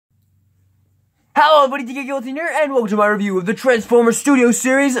Hello everybody, DK here, and welcome to my review of the Transformers Studio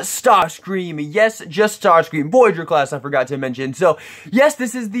Series Starscream. Yes, just Starscream, Voyager class I forgot to mention. So, yes,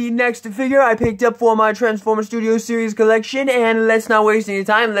 this is the next figure I picked up for my Transformers Studio Series collection, and let's not waste any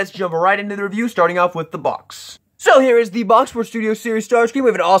time, let's jump right into the review, starting off with the box. So here is the box for Studio Series Starscream. We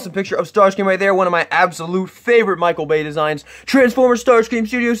have an awesome picture of Starscream right there, one of my absolute favorite Michael Bay designs. Transformers Starscream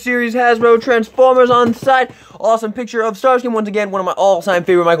Studio Series Hasbro Transformers on the side. Awesome picture of Starscream, once again, one of my all-time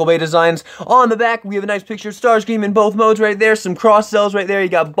favorite Michael Bay designs. On the back, we have a nice picture of Starscream in both modes right there. Some cross-cells right there. You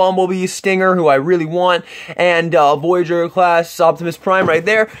got Bumblebee, Stinger, who I really want, and Voyager class Optimus Prime right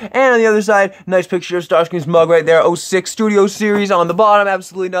there. And on the other side, nice picture of Starscream's mug right there. 06 Studio Series on the bottom.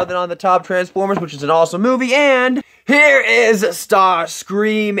 Absolutely nothing on the top. Transformers, which is an awesome movie. And here is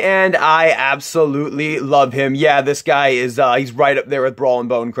Starscream, and I absolutely love him. Yeah, this guy is, he's right up there with Brawl and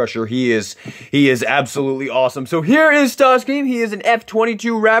Bone Crusher. He is absolutely awesome. So here is Starscream. He is an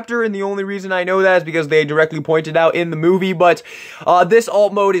F-22 Raptor, and the only reason I know that is because they directly pointed out in the movie, but, this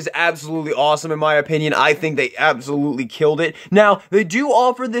alt mode is absolutely awesome in my opinion. I think they absolutely killed it. Now, they do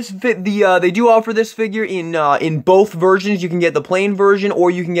offer this figure in both versions. You can get the plain version,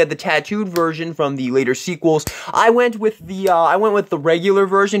 or you can get the tattooed version from the later sequels. I went with the regular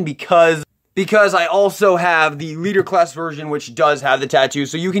version because I also have the leader class version, which does have the tattoo.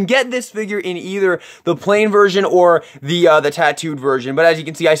 So you can get this figure in either the plain version or the tattooed version. But as you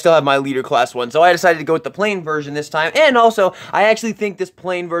can see, I still have my leader class one. So I decided to go with the plain version this time. And also, I actually think this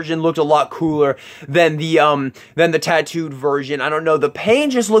plain version looked a lot cooler than the tattooed version. I don't know, the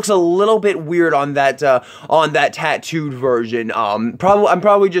paint just looks a little bit weird on that tattooed version. I'm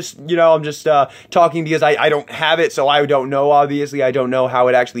probably just, you know, I'm just talking because I don't have it, so I don't know, obviously. I don't know how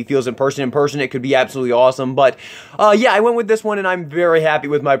it actually feels in person. It could be absolutely awesome, but yeah, I went with this one and I'm very happy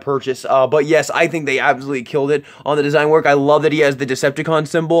with my purchase. But yes, I think they absolutely killed it on the design work. I love that he has the Decepticon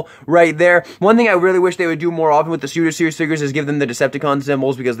symbol right there. One thing I really wish they would do more often with the Studio Series figures is give them the Decepticon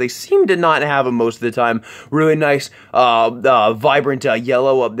symbols, because they seem to not have them most of the time. Really nice vibrant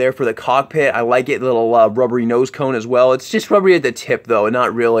yellow up there for the cockpit. I like it. Little rubbery nose cone as well. It's just rubbery at the tip though, and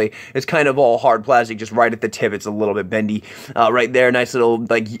not really. It's kind of all hard plastic, just right at the tip. It's a little bit bendy right there. Nice little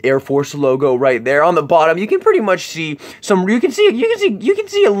like Air Force logo right there. On the bottom, you can pretty much see some. You can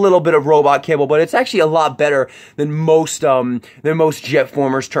see a little bit of robot cable, but it's actually a lot better than most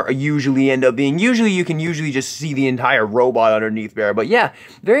Jetformers usually end up being. Usually, you can just see the entire robot underneath there. But yeah,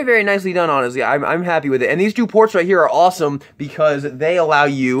 very very nicely done. Honestly, I'm happy with it. And these two ports right here are awesome because they allow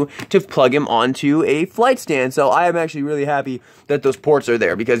you to plug him onto a flight stand. So I am actually really happy that those ports are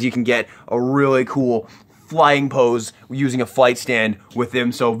there, because you can get a really cool flying pose using a flight stand with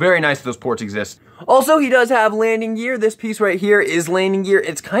him. So very nice that those ports exist. Also, he does have landing gear. This piece right here is landing gear.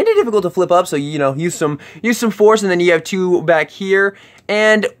 It's kind of difficult to flip up, so you know, use some force, and then you have two back here,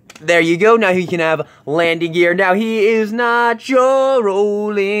 and there you go. Now he can have landing gear. Now he is not your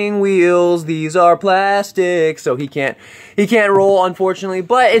rolling wheels. These are plastic, so he can't roll, unfortunately.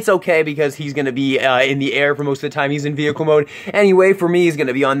 But it's okay, because he's gonna be in the air for most of the time. He's in vehicle mode anyway. For me, he's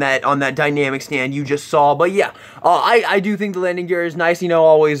gonna be on that dynamic stand you just saw. But yeah, I do think the landing gear is nice. You know,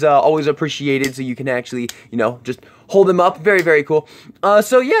 always appreciated. So you can actually, you know, just hold them up. Very very cool.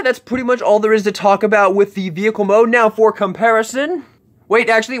 So yeah, that's pretty much all there is to talk about with the vehicle mode. Now for comparison. Wait,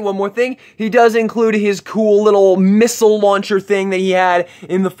 actually, one more thing. He does include his cool little missile launcher thing that he had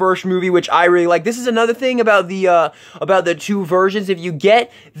in the first movie, which I really like. This is another thing about the two versions. If you get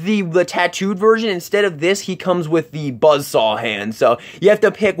the tattooed version, instead of this, he comes with the buzzsaw hand. So you have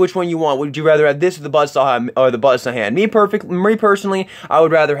to pick which one you want. Would you rather have this or the buzzsaw hand? Me personally, I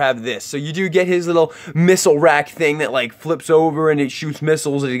would rather have this. So you do get his little missile rack thing that like flips over and it shoots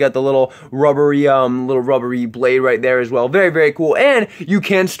missiles, and you got the little rubbery blade right there as well. Very very cool. And you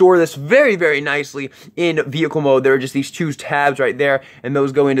can store this very, very nicely in vehicle mode. There are just these two tabs right there, and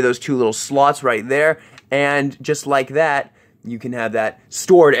those go into those two little slots right there, and just like that, you can have that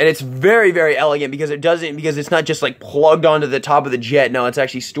stored. And it's very, very elegant, because it's not just like plugged onto the top of the jet. No, it's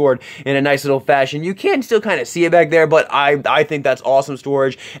actually stored in a nice little fashion. You can still kind of see it back there, but I think that's awesome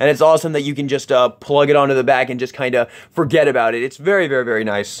storage, and it's awesome that you can just plug it onto the back and just kind of forget about it. It's very, very, very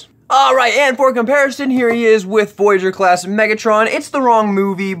nice. Alright, and for comparison, here he is with Voyager class Megatron. It's the wrong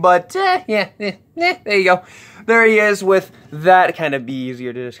movie, but there you go. There he is with that. Kind of be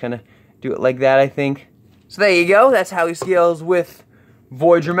easier to just kind of do it like that, I think. So there you go. That's how he scales with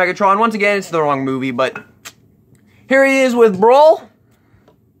Voyager Megatron. Once again, it's the wrong movie, but here he is with Brawl.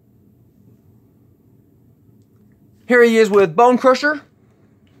 Here he is with Bone Crusher.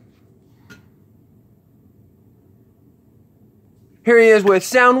 Here he is with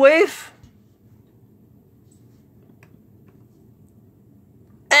Soundwave.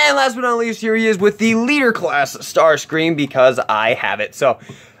 And last but not least, here he is with the leader class Starscream, because I have it. So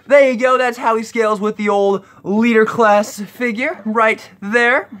there you go, that's how he scales with the old leader class figure right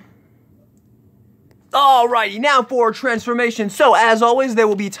there. Alrighty, now for transformation. So, as always, there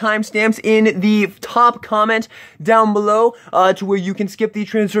will be timestamps in the top comment down below to where you can skip the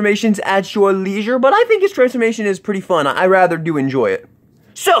transformations at your leisure, but I think his transformation is pretty fun. I rather do enjoy it.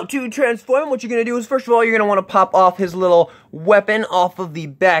 So, to transform, what you're going to do is, first of all, you're going to want to pop off his little weapon off of the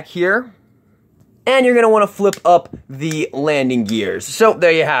back here. And you're going to want to flip up the landing gears. So,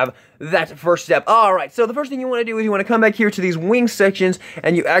 there you have that first step. Alright, so the first thing you want to do is you want to come back here to these wing sections,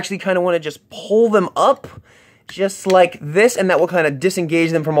 and you actually kind of want to just pull them up, just like this, and that will kind of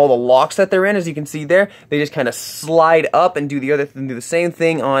disengage them from all the locks that they're in. As you can see there, they just kind of slide up and do the same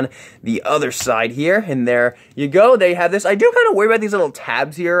thing on the other side here, and there you go. They have this. I do kind of worry about these little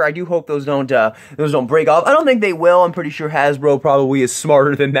tabs here. I do hope those don't break off. I don't think they will. I'm pretty sure Hasbro probably is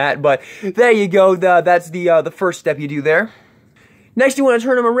smarter than that, but there you go. That's the first step you do there. Next, you want to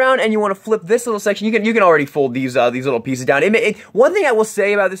turn them around, and you want to flip this little section. You can already fold these little pieces down. One thing I will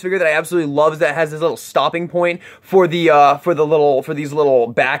say about this figure that I absolutely love is that it has this little stopping point for these little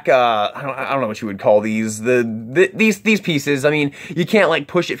back. I don't know what you would call these these pieces. I mean, you can't like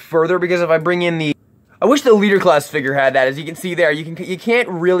push it further, because if I bring in the I wish the leader class figure had that. As you can see there, you can't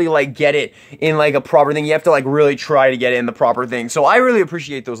really like get it in like a proper thing. You have to like really try to get it in the proper thing. So I really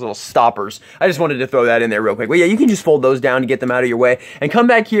appreciate those little stoppers. I just wanted to throw that in there real quick. But yeah, you can just fold those down to get them out of your way. And come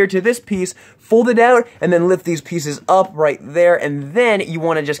back here to this piece, fold it out, and then lift these pieces up right there. And then you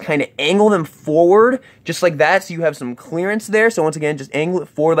want to just kind of angle them forward, just like that, so you have some clearance there. So once again, just angle it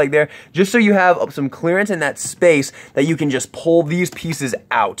forward like there, just so you have some clearance in that space that you can just pull these pieces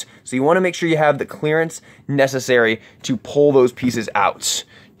out. So you want to make sure you have the clearance necessary to pull those pieces out,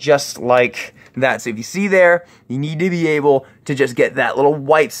 just like that. So if you see there, you need to be able to just get that little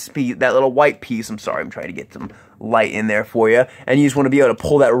white piece. I'm sorry, I'm trying to get some light in there for you, and you just want to be able to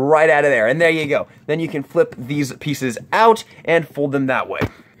pull that right out of there, and there you go. Then you can flip these pieces out and fold them that way.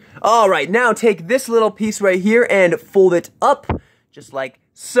 Alright, now take this little piece right here and fold it up, just like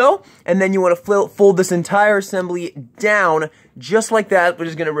so, and then you want to fold this entire assembly down, just like that, which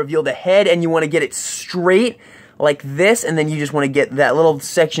is going to reveal the head, and you want to get it straight, like this, and then you just want to get that little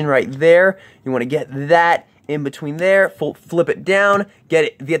section right there. You want to get that in between there, flip it down,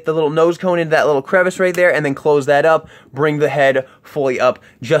 get the little nose cone into that little crevice right there, and then close that up, bring the head fully up,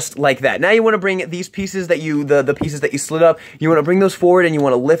 just like that. Now you want to bring these pieces that the pieces that you slid up, you want to bring those forward, and you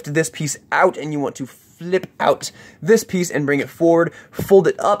want to lift this piece out, and you want to flip out this piece and bring it forward, fold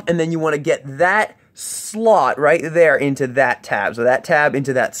it up, and then you want to get that slot right there into that tab. So that tab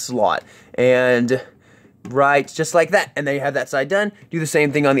into that slot. And right, just like that. And there you have that side done. Do the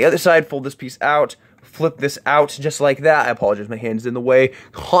same thing on the other side. Fold this piece out, flip this out just like that. I apologize, my hand's in the way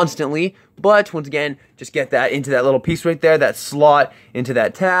constantly. But once again, just get that into that little piece right there, that slot into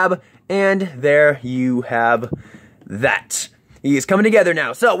that tab. And there you have that. He is coming together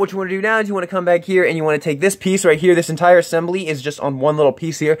now. So what you want to do now is you want to come back here and you want to take this piece right here. This entire assembly is just on one little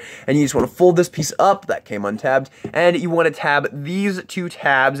piece here. And you just want to fold this piece up. That came untabbed. And you want to tab these two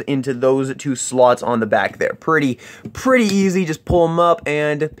tabs into those two slots on the back there. Pretty easy. Just pull them up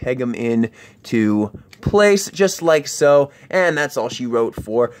and peg them in to place, just like so. And that's all she wrote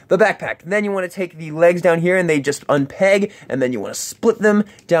for the backpack. Then you want to take the legs down here and they just unpeg. And then you want to split them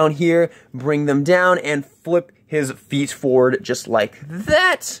down here, bring them down, and flip his feet forward just like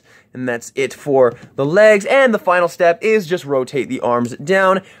that. And that's it for the legs. And the final step is just rotate the arms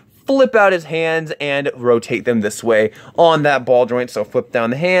down, flip out his hands, and rotate them this way on that ball joint. So flip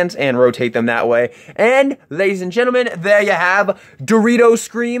down the hands and rotate them that way. And ladies and gentlemen, there you have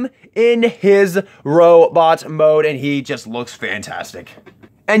Starscream in his robot mode, and he just looks fantastic.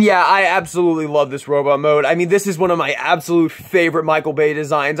 And yeah, I absolutely love this robot mode. I mean, this is one of my absolute favorite Michael Bay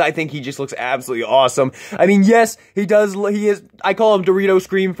designs. I think he just looks absolutely awesome. I mean, yes, he is, I call him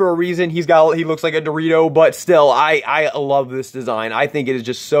Starscream for a reason. He looks like a Dorito, but still, I love this design. I think it is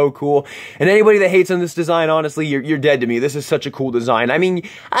just so cool. And anybody that hates on this design, honestly, you're dead to me. This is such a cool design. I mean,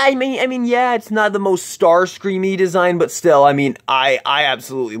 yeah, it's not the most Starscreamy design, but still, I mean, I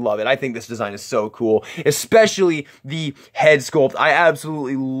absolutely love it. I think this design is so cool, especially the head sculpt. I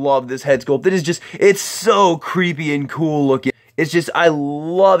absolutely love this head sculpt. It's so creepy and cool looking. It's just, I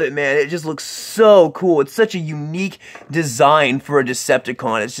love it, man. It just looks so cool. It's such a unique design for a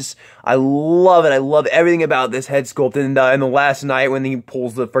Decepticon. It's just, I love it. I love everything about this head sculpt. And in the last night when he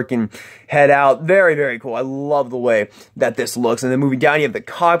pulls the freaking head out, very, very cool. I love the way that this looks. And then moving down, you have the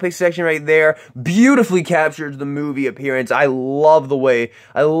cockpit section right there. Beautifully captures the movie appearance. I love the way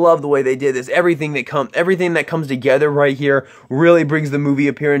they did this. Everything that comes together right here really brings the movie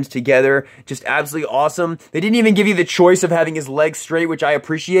appearance together. Just absolutely awesome. They didn't even give you the choice of having his legs straight, which I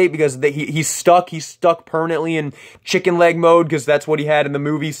appreciate, because he's stuck permanently in chicken leg mode, because that's what he had in the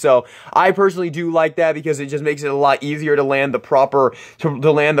movie. So I personally do like that, because it just makes it a lot easier to land the proper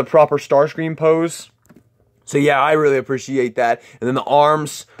Starscream pose. So yeah, I really appreciate that. And then the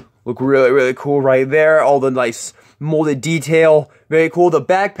arms look really, really cool right there. All the nice molded detail, very cool. The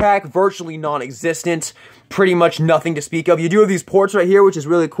backpack, virtually non-existent. Pretty much nothing to speak of. You do have these ports right here, which is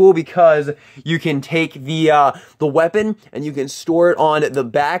really cool, because you can take the weapon and you can store it on the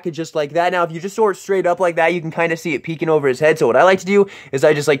back just like that. Now, if you just store it straight up like that, you can kind of see it peeking over his head. So what I like to do is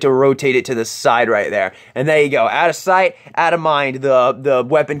I just like to rotate it to the side right there. And there you go. Out of sight, out of mind, the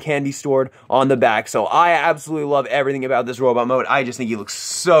weapon can be stored on the back. So I absolutely love everything about this robot mode. I just think he looks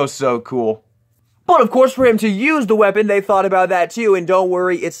so, so cool. But of course, for him to use the weapon, they thought about that too, and don't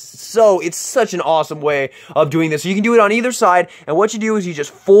worry, it's such an awesome way of doing this. So you can do it on either side, and what you do is you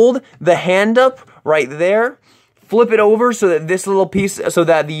just fold the hand up right there, flip it over so that this little piece, so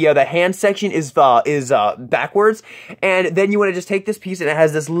that the hand section is backwards, and then you want to just take this piece, and it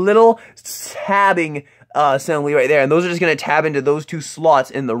has this little tabbing assembly right there, and those are just going to tab into those two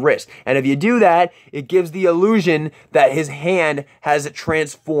slots in the wrist. And if you do that, it gives the illusion that his hand has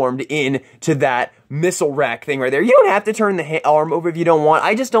transformed into that missile rack thing right there. You don't have to turn the arm over if you don't want.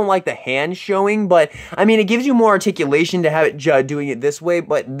 I just don't like the hand showing, but I mean, it gives you more articulation to have it doing it this way,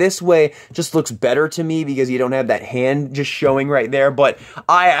 but this way just looks better to me, because you don't have that hand just showing right there. But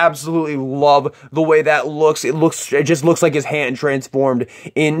I absolutely love the way that looks. It just looks like his hand transformed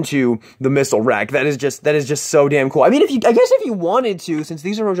into the missile rack. That is just so damn cool. I mean, I guess if you wanted to, since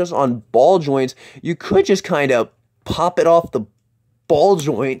these are just on ball joints, you could just kind of pop it off the ball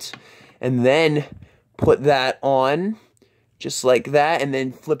joint and then put that on just like that, and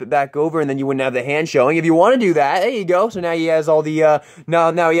then flip it back over, and then you wouldn't have the hand showing. If you want to do that, there you go. So now he has all the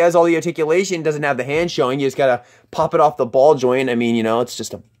now he has all the articulation, doesn't have the hand showing. You just gotta pop it off the ball joint. I mean, you know, it's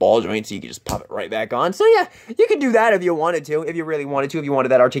just a ball joint, so you can just pop it right back on. So yeah, you can do that if you wanted to, if you really wanted to, if you wanted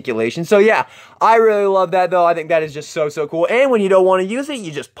that articulation. So yeah, I really love that though. I think that is just so, so cool. And when you don't want to use it,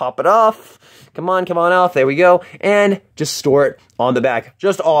 you just pop it off. Come on off. There we go. And just store it on the back.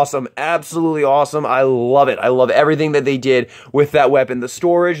 Just awesome. Absolutely awesome. I love it. I love everything that they did with that weapon. The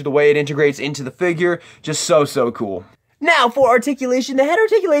storage, the way it integrates into the figure, just so, so cool. Now, for articulation, the head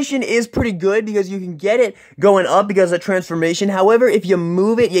articulation is pretty good, because you can get it going up because of transformation. However, if you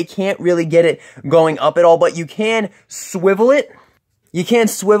move it, you can't really get it going up at all, but you can swivel it. You can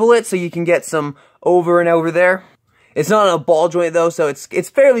swivel it so you can get some over and over there. It's not on a ball joint though, so it's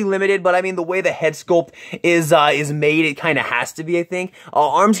fairly limited, but I mean, the way the head sculpt is made, it kind of has to be, I think.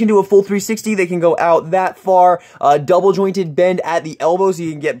 Arms can do a full 360, they can go out that far. Double jointed bend at the elbow, so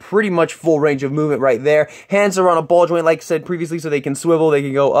you can get pretty much full range of movement right there. Hands are on a ball joint, like I said previously, so they can swivel, they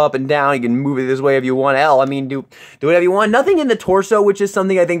can go up and down, you can move it this way if you want. I mean, do whatever you want. Nothing in the torso, which is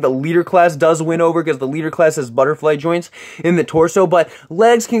something I think the leader class does win over, because the leader class has butterfly joints in the torso, but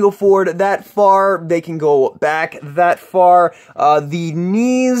legs can go forward that far, they can go back that far. The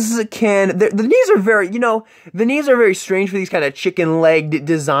knees the knees are very, the knees are very strange for these kind of chicken-legged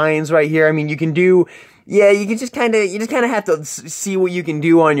designs right here. I mean, you can just kind of have to see what you can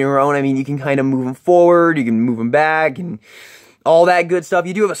do on your own. I mean, you can kind of move them forward, you can move them back, and all that good stuff.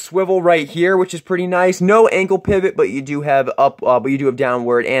 You do have a swivel right here, which is pretty nice. No ankle pivot, but you do have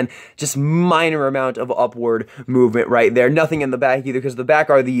downward, and just minor amount of upward movement right there. Nothing in the back either, because the back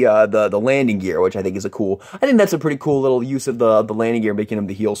are the landing gear, which I think is I think that's a pretty cool little use of the landing gear, making them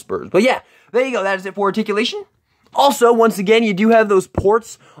the heel spurs. But yeah, there you go. That is it for articulation. Also, once again, you do have those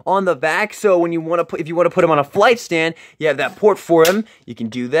ports on the back, so when you want to if you want to put them on a flight stand, you have that port for them. You can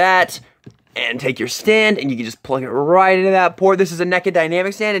do that. And take your stand, and you can just plug it right into that port. This is a NECA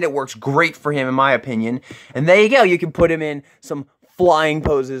dynamic stand, and it works great for him, in my opinion. And there you go. You can put him in some flying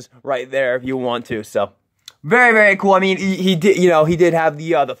poses right there if you want to. So, very, very cool. I mean, he did have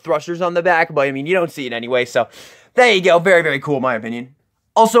the thrusters on the back, but I mean, you don't see it anyway. So, there you go. Very, very cool, in my opinion.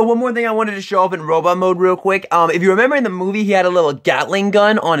 Also, one more thing I wanted to show off in robot mode real quick. If you remember in the movie, he had a little Gatling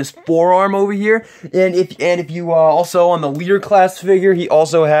gun on his forearm over here. And if you also on the leader class figure, he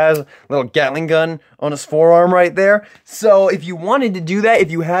also has a little Gatling gun on his forearm right there. So if you wanted to do that,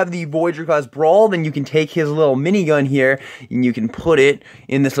 if you have the Voyager class Brawl, then you can take his little minigun here and you can put it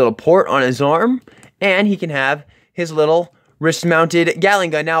in this little port on his arm, and he can have his little wrist-mounted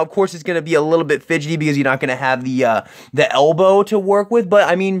Gatling gun. Now, of course, it's going to be a little bit fidgety because you're not going to have the elbow to work with. But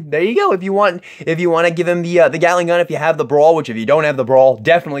I mean, there you go. If you want to give him the Gatling gun, if you have the Brawl, which if you don't have the Brawl,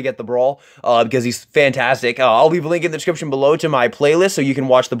 definitely get the Brawl because he's fantastic. I'll leave a link in the description below to my playlist so you can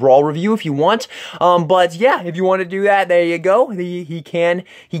watch the Brawl review if you want. But yeah, if you want to do that, there you go. He can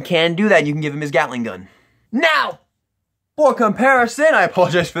do that. You can give him his Gatling gun. Now, for comparison, I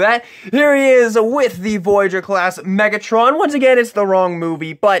apologize for that, here he is with the Voyager class Megatron. Once again, it's the wrong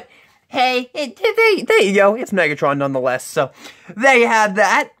movie, but hey, there you go. It's Megatron nonetheless. So, there you have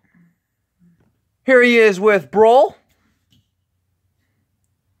that. Here he is with Brawl.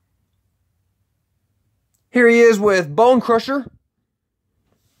 Here he is with Bone Crusher.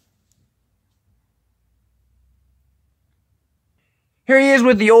 Here he is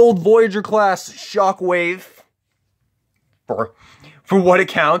with the old Voyager class Shockwave. For what it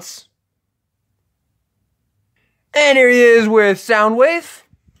counts. And here he is with Soundwave.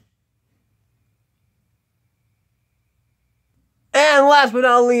 And last but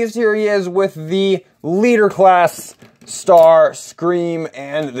not least, here he is with the leader class Starscream.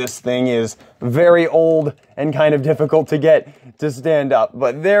 And this thing is very old and kind of difficult to get to stand up.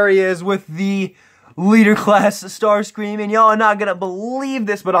 But there he is with the leader class Starscream, and y'all are not gonna believe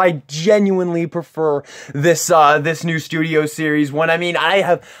this, but I genuinely prefer this this new studio series one. I mean,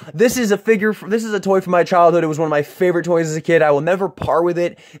 this is a toy from my childhood. It was one of my favorite toys as a kid. I will never part with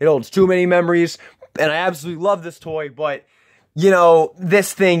it. It holds too many memories, and I absolutely love this toy, but you know,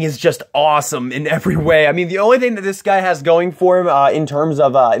 this thing is just awesome in every way. I mean, the only thing that this guy has going for him in terms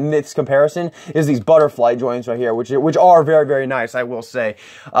of in this comparison is these butterfly joints right here, which are very, very nice, I will say.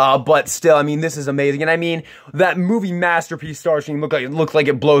 But still, I mean, this is amazing. And I mean, that movie masterpiece Starscream looked like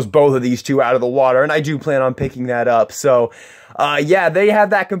it blows both of these two out of the water, and I do plan on picking that up. So, yeah, they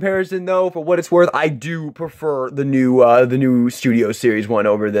have that comparison though. For what it's worth, I do prefer the new Studio Series one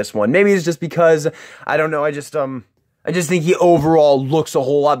over this one. Maybe it's just because I don't know. I just think he overall looks a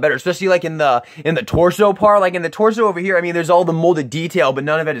whole lot better, especially like in the torso part. Like in the torso over here, I mean, there's all the molded detail, but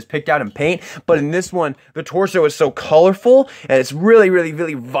none of it is picked out in paint. But in this one, the torso is so colorful, and it's really, really,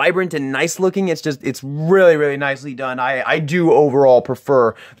 really vibrant and nice looking. It's really, really nicely done. I do overall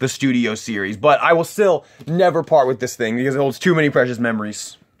prefer the Studio Series, but I will still never part with this thing because it holds too many precious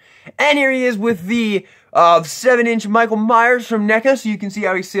memories. And here he is with the 7-inch Michael Myers from NECA, so you can see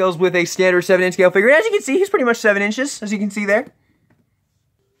how he sails with a standard 7-inch scale figure. And as you can see, he's pretty much 7 inches, as you can see there.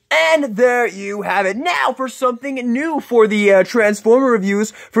 And there you have it. Now for something new for the Transformer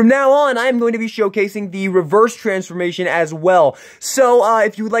reviews. From now on, I'm going to be showcasing the reverse transformation as well. So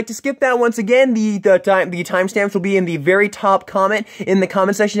if you would like to skip that, once again, the timestamps will be in the very top comment in the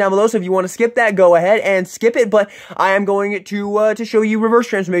comment section down below. So if you want to skip that, go ahead and skip it. But I am going to show you reverse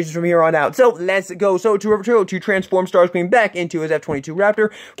transformations from here on out. So let's go. So to transform Starscream back into his F-22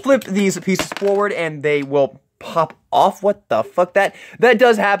 Raptor, flip these pieces forward, and they will pop off. What the fuck? That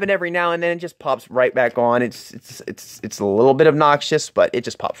does happen every now and then. It just pops right back on. It's a little bit obnoxious, but it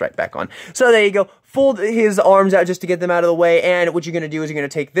just pops right back on. So there you go. Fold his arms out just to get them out of the way, and what you're going to do is you're going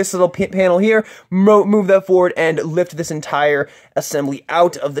to take this little panel here, move that forward, and lift this entire assembly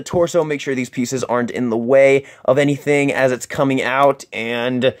out of the torso. Make sure these pieces aren't in the way of anything as it's coming out,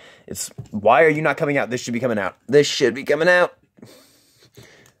 and why are you not coming out? This should be coming out. This should be coming out.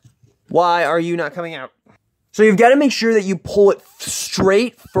 Why are you not coming out? So you've got to make sure that you pull it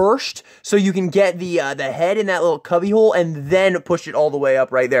straight first so you can get the head in that little cubby hole and then push it all the way up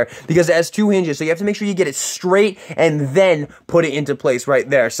right there because it has 2 hinges. So you have to make sure you get it straight and then put it into place right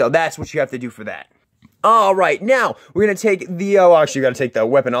there. So that's what you have to do for that. Alright, now, we're going to take the, actually you got to take the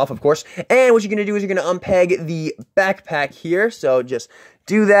weapon off, of course, and what you're going to do is you're going to unpeg the backpack here, so just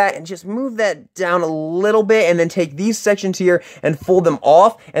do that, and just move that down a little bit, and then take these sections here, and fold them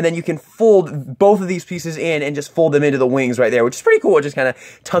off, and then you can fold both of these pieces in, and just fold them into the wings right there, which is pretty cool. It just kind of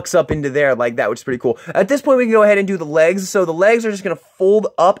tucks up into there like that, which is pretty cool. At this point, we can go ahead and do the legs, so the legs are just going to fold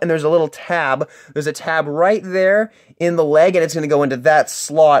up, and there's a little tab. There's a tab right there in the leg, and it's going to go into that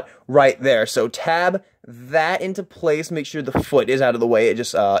slot right there. So tab that into place, make sure the foot is out of the way, it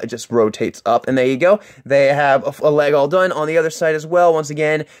just rotates up, and there you go. They have a leg all done. On the other side as well, once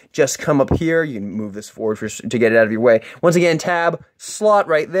again, just come up here, you can move this forward to get it out of your way. Once again, tab, slot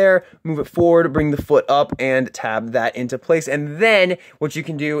right there, move it forward, bring the foot up, and tab that into place, and then what you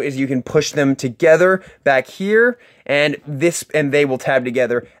can do is you can push them together back here, and they will tab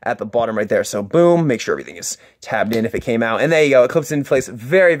together at the bottom right there. So boom, make sure everything is tabbed in if it came out, and there you go, it clips in place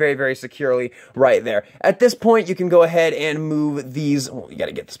very, very, very securely right there. at this point, you can go ahead and move these. Well, you got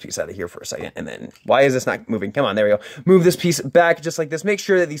to get this piece out of here for a second. And then, why is this not moving? Come on, there we go. Move this piece back just like this. Make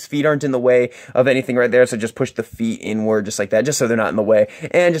sure that these feet aren't in the way of anything right there. So just push the feet inward just like that, just so they're not in the way.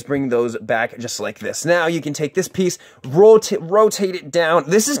 And just bring those back just like this. Now you can take this piece, rotate it down.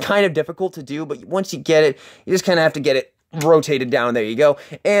 This is kind of difficult to do, but once you get it, you just kind of have to get it rotated down. There you go.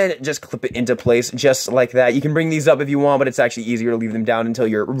 And just clip it into place just like that. You can bring these up if you want, but it's actually easier to leave them down until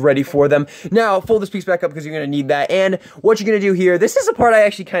you're ready for them. Now, fold this piece back up because you're going to need that. And what you're going to do here, this is the part I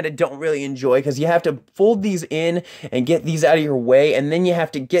actually kind of don't really enjoy because you have to fold these in and get these out of your way. And then you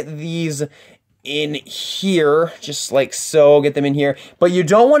have to get these in here, just like so, get them in here, but you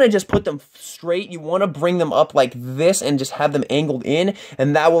don't want to just put them straight. You want to bring them up like this and just have them angled in,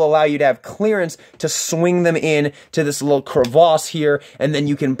 and that will allow you to have clearance to swing them in to this little crevasse here, and then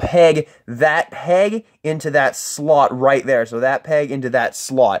you can peg that peg into that slot right there. So that peg into that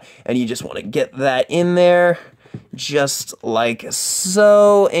slot, and you just want to get that in there just like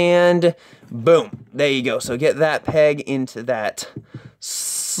so, and boom, there you go. So get that peg into that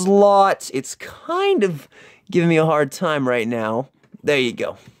slot. It's kind of giving me a hard time right now. There you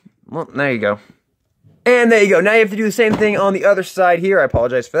go. Well, there you go. And there you go. Now you have to do the same thing on the other side here. I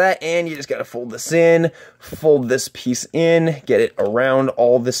apologize for that. And you just got to fold this in, fold this piece in, get it around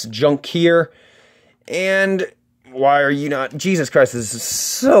all this junk here. And why are you not? Jesus Christ, this is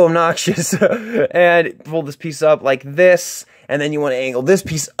so obnoxious. And fold this piece up like this. And then you want to angle this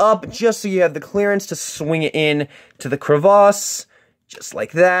piece up just so you have the clearance to swing it in to the crevasse. Just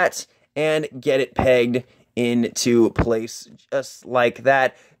like that, and get it pegged into place just like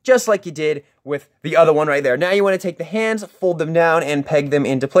that, just like you did with the other one right there. Now you want to take the hands, fold them down, and peg them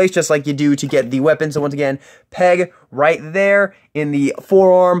into place just like you do to get the weapon. So once again, peg right there in the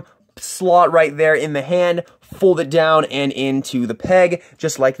forearm, slot right there in the hand, fold it down and into the peg,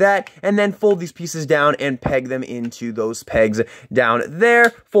 just like that, and then fold these pieces down and peg them into those pegs down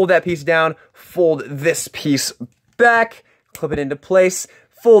there. Fold that piece down, fold this piece back, clip it into place,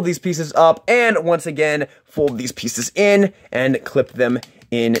 fold these pieces up, and once again, fold these pieces in and clip them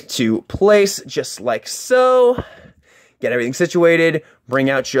into place, just like so. Get everything situated, bring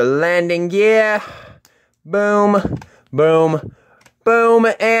out your landing gear, boom, boom, boom,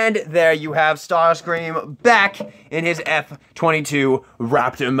 and there you have Starscream back in his F-22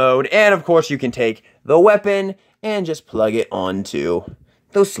 Raptor mode. And of course, you can take the weapon and just plug it onto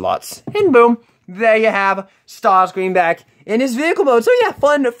those slots, and boom, there you have Starscream back in his vehicle mode. So yeah,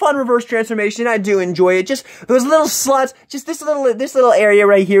 fun reverse transformation. I do enjoy it. Just those little slots, just this little area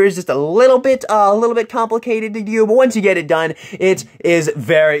right here is just a little bit complicated to do, but once you get it done, it is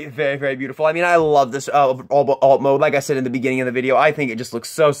very, very, very beautiful. I mean, I love this alt mode. Like I said in the beginning of the video, I think it just looks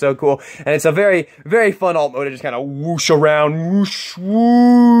so, so cool, and it's a very, very fun alt mode to just kind of whoosh around, whoosh,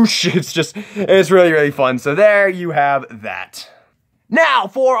 whoosh. It's really, really fun. So there you have that. Now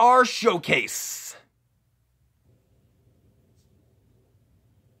for our showcase.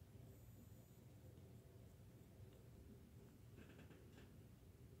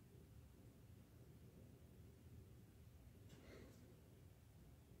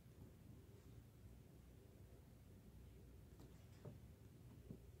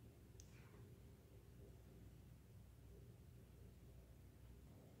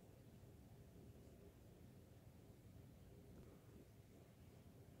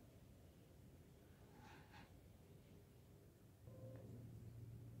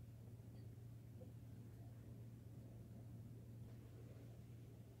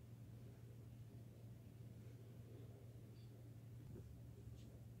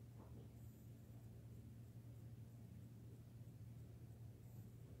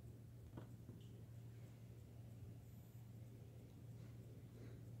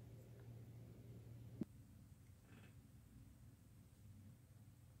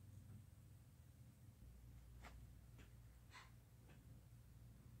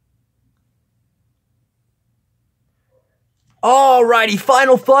 Alrighty,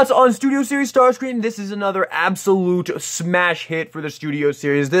 final thoughts on Studio Series Starscream. This is another absolute smash hit for the Studio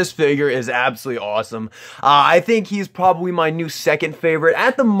Series. This figure is absolutely awesome. I think he's probably my new second favorite.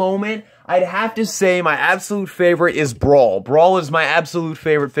 At the moment, I'd have to say my absolute favorite is Brawl. Brawl is my absolute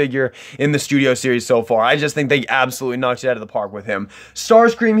favorite figure in the Studio Series so far. I just think they absolutely knocked it out of the park with him.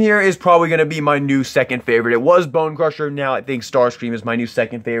 Starscream here is probably going to be my new second favorite. It was Bone Crusher. Now I think Starscream is my new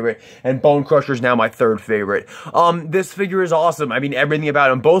second favorite, and Bone Crusher is now my third favorite. This figure is awesome. I mean, everything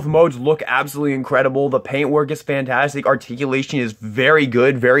about him. Both modes look absolutely incredible. The paintwork is fantastic. Articulation is very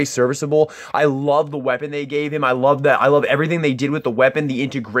good, very serviceable. I love the weapon they gave him. I love that. I love everything they did with the weapon, the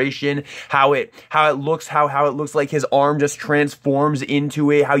integration, how it looks, how it looks like his arm just transforms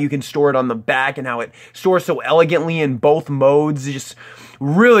into it, how you can store it on the back, and how it stores so elegantly in both modes. Just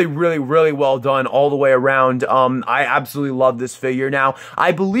really, really, really well done all the way around. I absolutely love this figure. Now,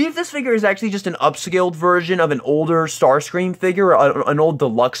 I believe this figure is actually just an upscaled version of an older Starscream figure, an old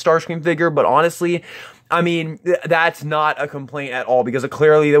deluxe Starscream figure, but honestly, I mean, that's not a complaint at all, because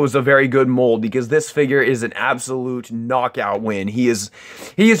clearly that was a very good mold, because this figure is an absolute knockout win. He is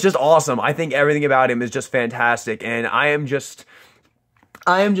just awesome. I think everything about him is just fantastic, and I am just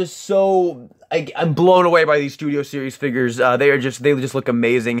so... I'm blown away by these Studio Series figures. They just look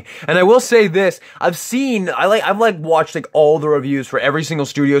amazing. And I will say this, I've watched like all the reviews for every single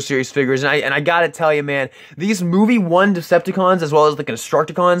Studio Series figures, and I gotta tell you, man, these movie 1 Decepticons as well as the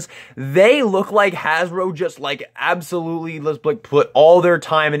Constructicons, they look like Hasbro just like absolutely like put all their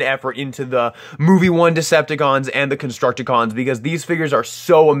time and effort into the movie 1 Decepticons and the Constructicons, because these figures are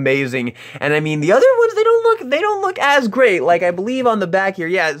so amazing. And I mean, the other ones, they don't look as great. Like, I believe on the back here,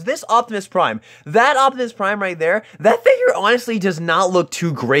 yeah, this Optimus Prime. That Optimus Prime right there, that figure honestly does not look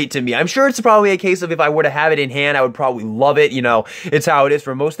too great to me. I'm sure it's probably a case of if I were to have it in hand, I would probably love it. You know, it's how it is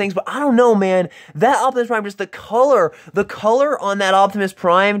for most things. But I don't know, man. That Optimus Prime, just the color on that Optimus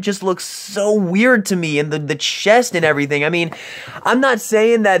Prime just looks so weird to me, and the chest and everything. I mean, I'm not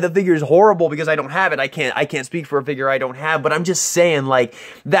saying that the figure is horrible because I don't have it. I can't speak for a figure I don't have, but I'm just saying, like,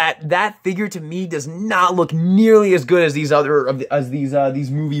 that figure to me does not look nearly as good as these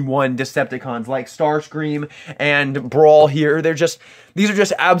movie 1 Decepticons, like Starscream and Brawl here. These are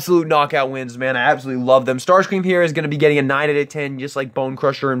just absolute knockout wins, man. I absolutely love them. Starscream here is going to be getting a 9 out of 10, just like Bone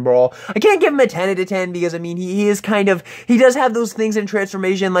Crusher and Brawl. I can't give him a 10 out of 10 because, I mean, he does have those things in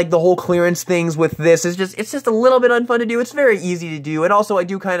transformation, like the whole clearance things with this. It's just a little bit unfun to do. It's very easy to do. And also, I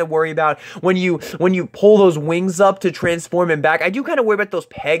do kind of worry about when you pull those wings up to transform him back, I do kind of worry about those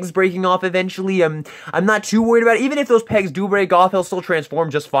pegs breaking off eventually. I'm not too worried about it. Even if those pegs do break off, he'll still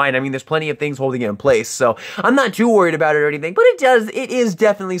transform just fine. I mean, there's plenty of things holding it in place, so I'm not too worried about it or anything, but it is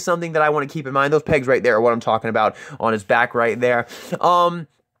definitely something that I want to keep in mind. Those pegs right there are what I'm talking about on his back right there.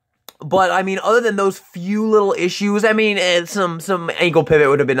 But, I mean, other than those few little issues, I mean, some ankle pivot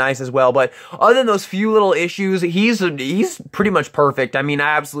would have been nice as well, but other than those few little issues, he's pretty much perfect. I mean,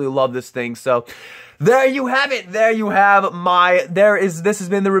 I absolutely love this thing, so... there you have it. There you have this has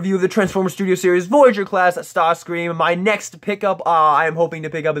been the review of the Transformers Studio Series Voyager class Starscream. My next pickup, I am hoping to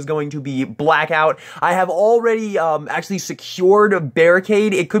pick up is going to be Blackout. I have already, actually secured a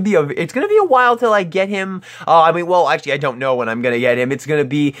Barricade. It's gonna be a while till I get him. I mean, well, actually, I don't know when I'm gonna get him. It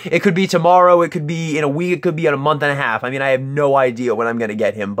could be tomorrow, it could be in a week, it could be in a month and a half. I mean, I have no idea when I'm gonna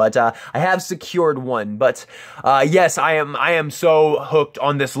get him, but, I have secured one. But, yes, I am so hooked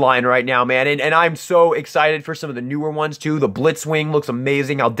on this line right now, man, and I'm so excited for some of the newer ones too. The Blitzwing looks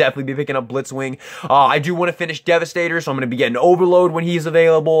amazing. I'll definitely be picking up Blitzwing. I do want to finish Devastator, so I'm going to be getting Overload when he's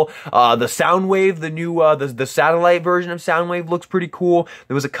available. The Soundwave, the new the satellite version of Soundwave looks pretty cool.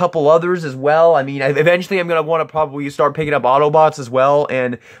 There was a couple others as well. I mean, eventually I'm going to want to probably start picking up Autobots as well,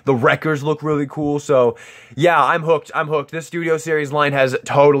 and the Wreckers look really cool. So yeah, I'm hooked. I'm hooked. This Studio Series line has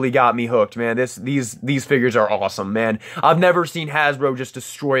totally got me hooked, man. These figures are awesome, man. I've never seen Hasbro just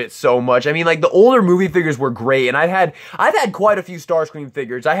destroy it so much. I mean, like, the older movie figures were great, and I've had quite a few Starscream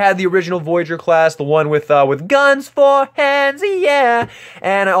figures. I had the original Voyager class, the one with guns for hands, yeah,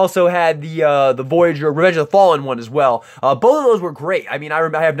 and I also had the Voyager Revenge of the Fallen one as well. Both of those were great. I mean,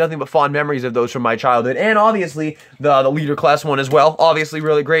 I have nothing but fond memories of those from my childhood, and obviously the Leader class one as well. Obviously,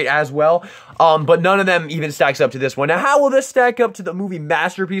 really great as well. But none of them even stacks up to this one. Now, how will this stack up to the movie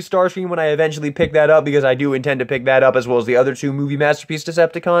Masterpiece Starscream when I eventually pick that up? Because I do intend to pick that up as well as the other two movie Masterpiece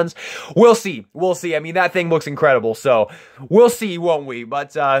Decepticons. We'll see. We'll see. I mean, that thing looks incredible, so we'll see, won't we?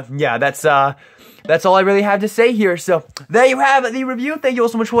 But, yeah, that's all I really have to say here. So, there you have the review. Thank you all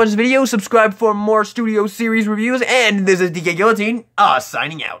so much for watching this video. Subscribe for more Studio Series reviews, and this is DK Guillotine,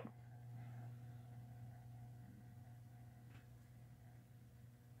 signing out.